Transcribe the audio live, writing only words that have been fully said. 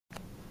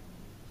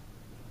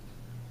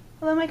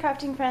Hello my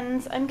crafting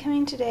friends, I'm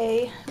coming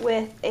today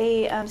with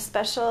a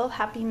special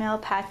Happy Mail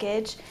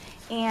package,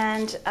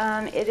 and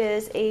it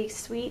is a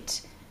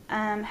sweet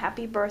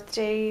happy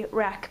birthday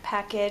RAK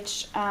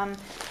package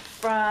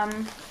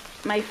from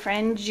my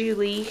friend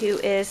Julie, who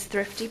is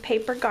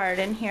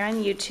ThriftypaperGarden here on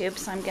YouTube.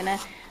 So I'm gonna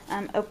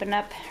open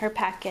up her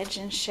package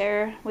and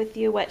share with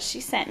you what she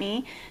sent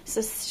me.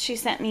 So she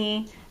sent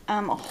me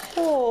a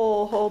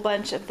whole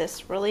bunch of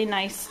this really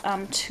nice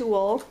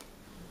tulle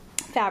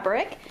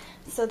fabric.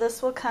 So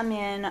this will come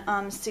in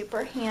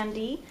super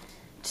handy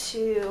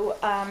to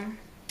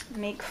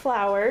make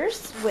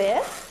flowers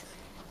with,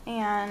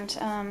 and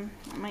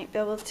I might be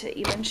able to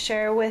even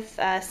share with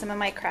some of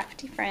my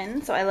crafty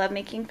friends. So I love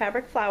making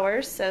fabric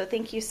flowers, so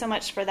thank you so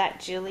much for that,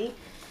 Julie.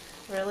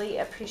 Really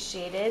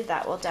appreciated.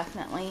 That will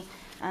definitely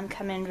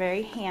come in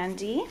very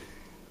handy.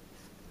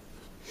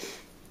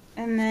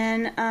 And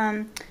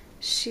then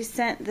she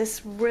sent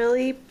this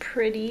really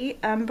pretty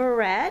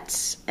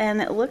barrette,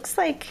 and it looks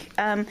like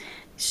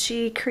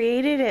she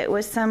created it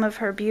with some of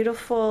her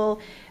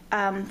beautiful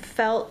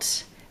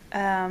felt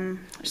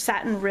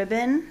satin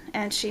ribbon,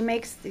 and she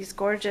makes these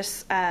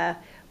gorgeous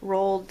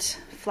rolled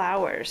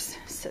flowers.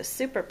 So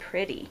super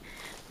pretty.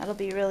 That'll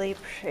be really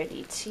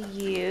pretty to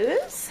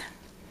use.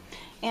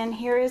 And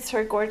here is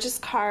her gorgeous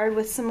card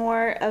with some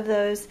more of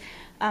those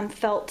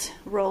felt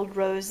rolled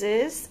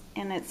roses,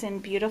 and it's in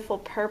beautiful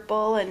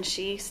purple, and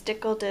she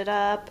stickled it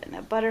up and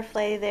a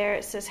butterfly there.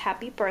 It says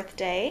happy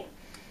birthday.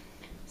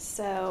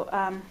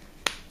 So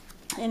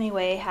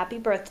anyway, happy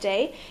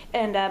birthday.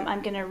 And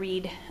I'm gonna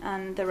read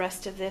the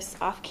rest of this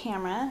off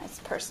camera. It's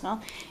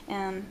personal.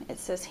 It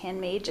says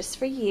handmade just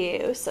for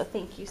you, so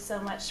thank you so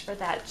much for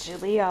that,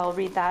 Julie. I'll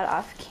read that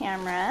off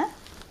camera.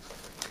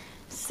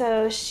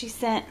 So she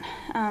sent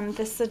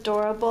this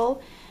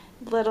adorable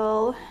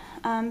little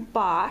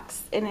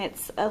box, and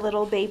it's a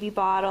little baby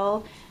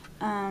bottle,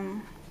 it's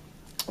a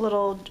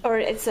little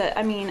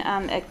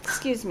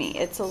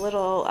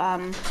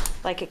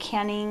like a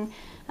canning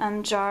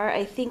jar.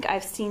 I think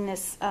I've seen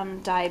this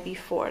die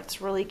before.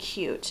 It's really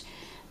cute.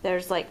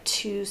 There's like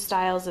two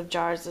styles of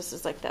jars. This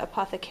is like the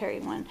apothecary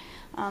one,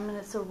 and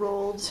it's a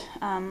rolled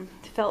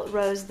felt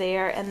rose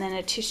there, and then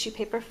a tissue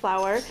paper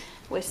flower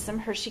with some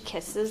Hershey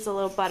Kisses, a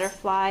little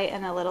butterfly,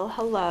 and a little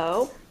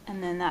hello,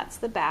 and then that's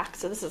the back.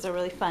 So this is a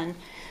really fun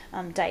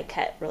die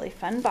cut, really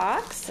fun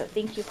box. So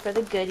thank you for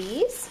the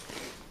goodies.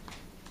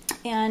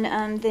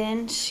 And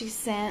then she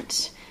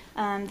sent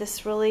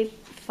this really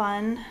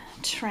fun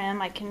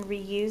trim. I can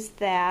reuse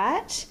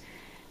that,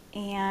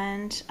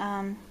 and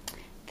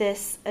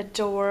this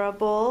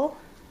adorable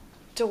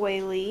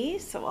doily,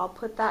 so I'll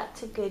put that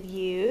to good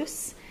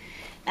use.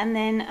 And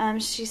then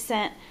she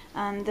sent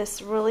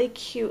this really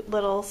cute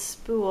little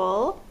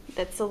spool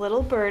that's a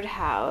little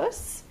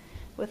birdhouse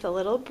with a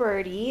little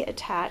birdie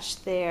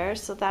attached there,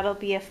 so that'll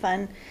be a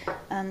fun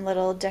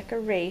little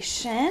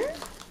decoration.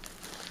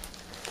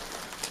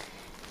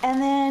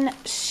 And then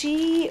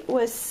she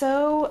was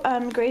so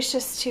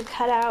gracious to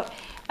cut out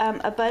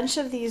a bunch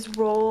of these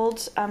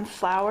rolled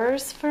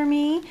flowers for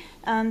me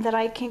that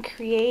I can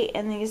create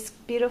in these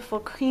beautiful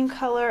cream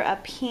color, a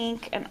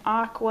pink, an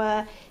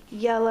aqua,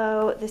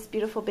 yellow, this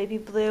beautiful baby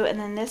blue, and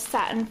then this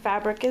satin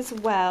fabric as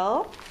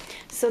well.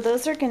 So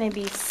those are going to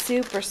be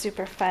super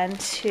fun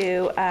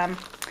to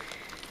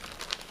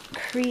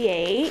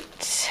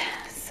create.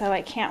 So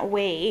I can't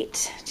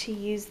wait to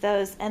use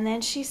those. And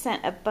then she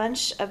sent a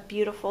bunch of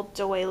beautiful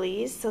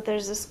doilies. So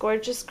there's this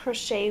gorgeous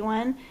crochet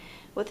one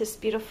with this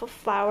beautiful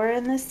flower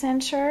in the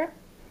center.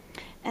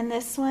 And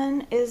this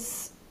one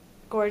is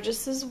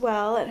gorgeous as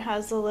well. It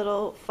has a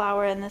little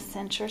flower in the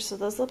center. So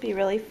those will be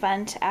really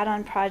fun to add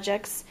on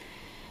projects.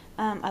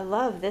 I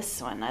love this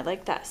one. I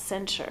like that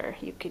center.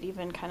 You could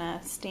even kind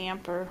of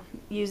stamp or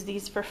use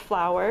these for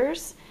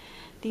flowers.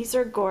 These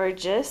are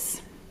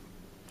gorgeous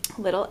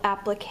little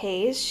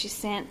appliques. She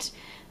sent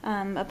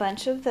a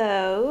bunch of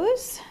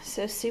those,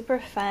 so super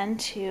fun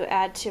to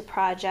add to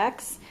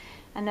projects.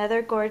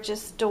 Another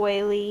gorgeous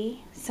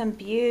doily, some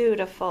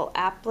beautiful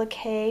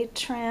applique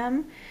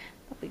trim.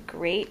 That'll be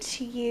great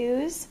to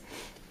use.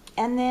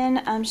 And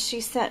then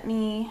she sent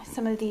me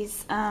some of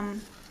these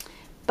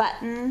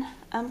button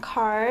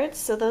cards,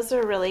 so those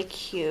are really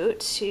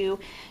cute.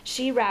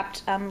 She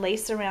wrapped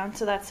lace around,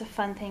 so that's a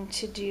fun thing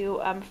to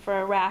do for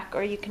a RAK,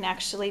 or you can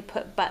actually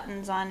put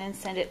buttons on and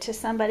send it to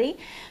somebody.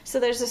 So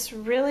there's this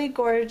really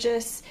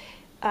gorgeous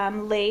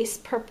lace,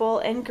 purple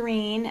and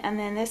green, and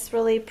then this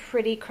really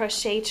pretty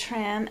crochet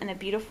trim and a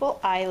beautiful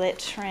eyelet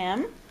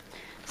trim.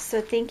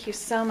 So thank you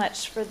so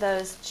much for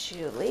those,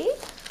 Julie.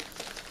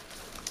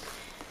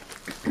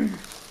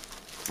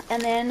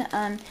 And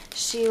then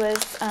she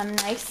was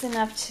nice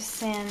enough to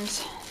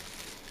send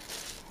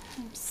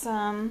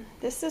some,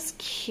 this is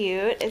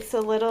cute, it's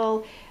a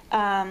little,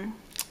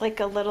 like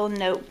a little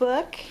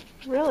notebook,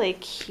 really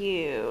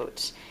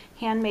cute,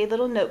 handmade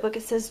little notebook.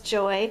 It says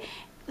Joy.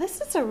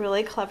 This is a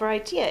really clever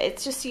idea.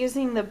 It's just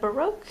using the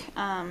Baroque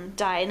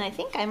die, and I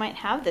think I might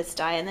have this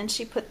die. And then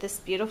she put this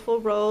beautiful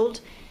rolled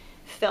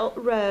felt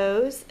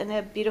rose and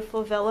a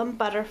beautiful vellum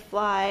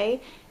butterfly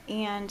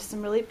and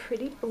some really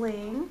pretty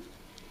bling.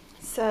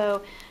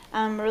 So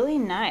really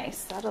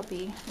nice. That'll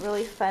be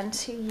really fun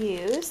to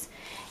use.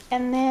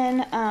 And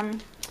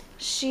then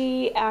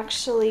she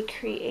actually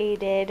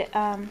created,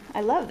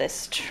 I love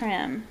this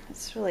trim.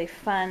 It's really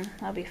fun.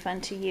 That'll be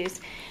fun to use.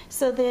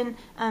 So then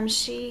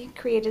she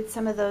created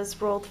some of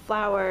those rolled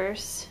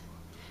flowers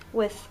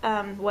with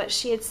what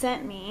she had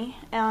sent me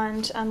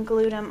and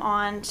glued them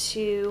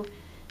onto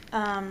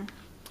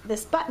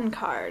this button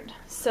card.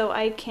 So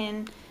I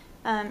can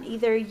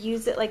either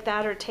use it like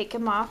that or take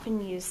them off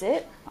and use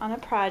it on a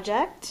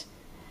project.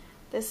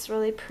 This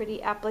really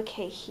pretty applique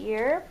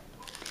here.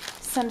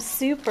 Some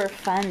super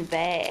fun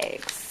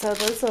bags. So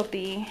those will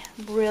be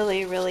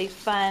really, really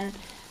fun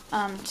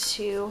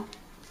to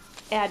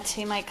add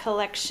to my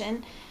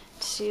collection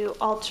to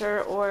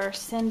alter or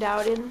send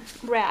out in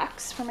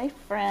racks for my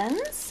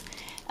friends.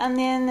 And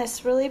then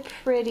this really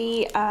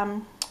pretty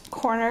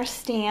corner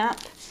stamp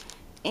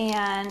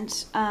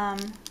and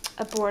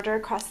a border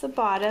across the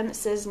bottom. It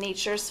says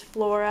Nature's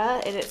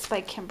Flora, and it's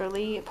by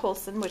Kimberly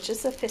Poulsen, which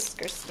is a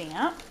Fisker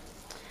stamp.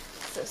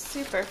 So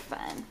super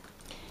fun.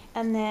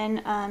 And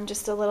then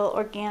just a little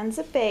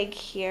organza bag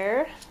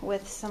here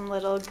with some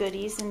little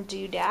goodies and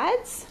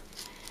doodads,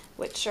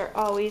 which are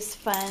always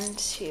fun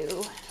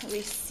to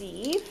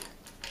receive.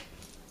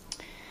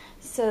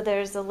 So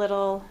there's a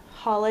little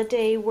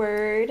holiday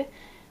word,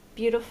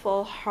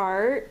 beautiful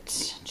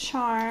heart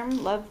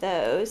charm, love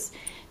those.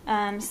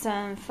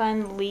 Some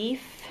fun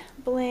leaf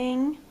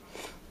bling,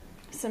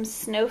 some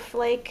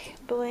snowflake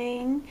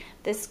bling,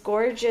 this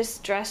gorgeous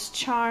dress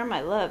charm,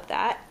 I love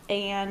that,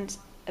 and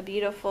a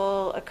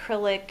beautiful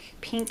acrylic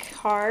pink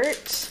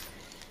heart.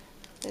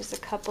 There's a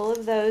couple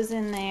of those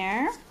in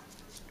there.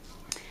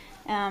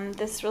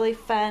 This really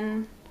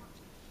fun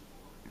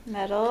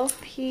metal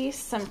piece,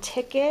 some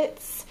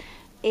tickets,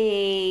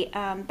 a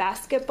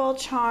basketball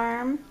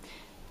charm,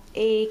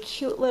 a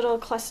cute little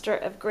cluster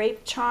of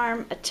grape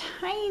charm, a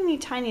tiny,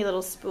 tiny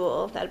little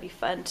spool. That'd be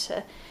fun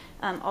to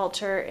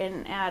alter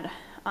and add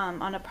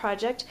on a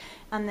project,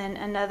 and then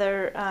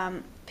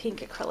another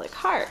pink acrylic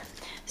heart.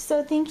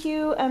 So thank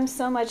you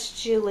so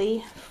much,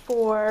 Julie,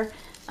 for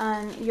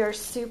your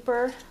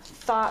super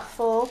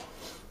thoughtful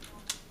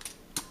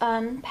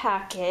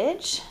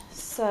package.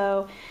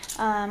 So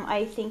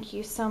I thank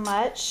you so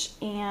much,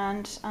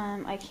 and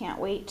I can't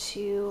wait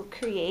to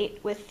create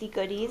with the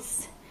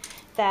goodies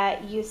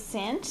that you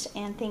sent,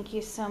 and thank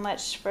you so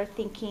much for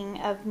thinking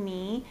of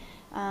me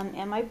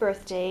and my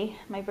birthday.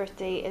 My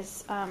birthday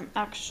is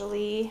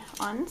actually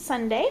on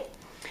Sunday.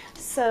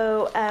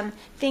 So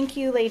thank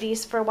you,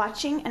 ladies, for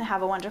watching, and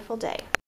have a wonderful day.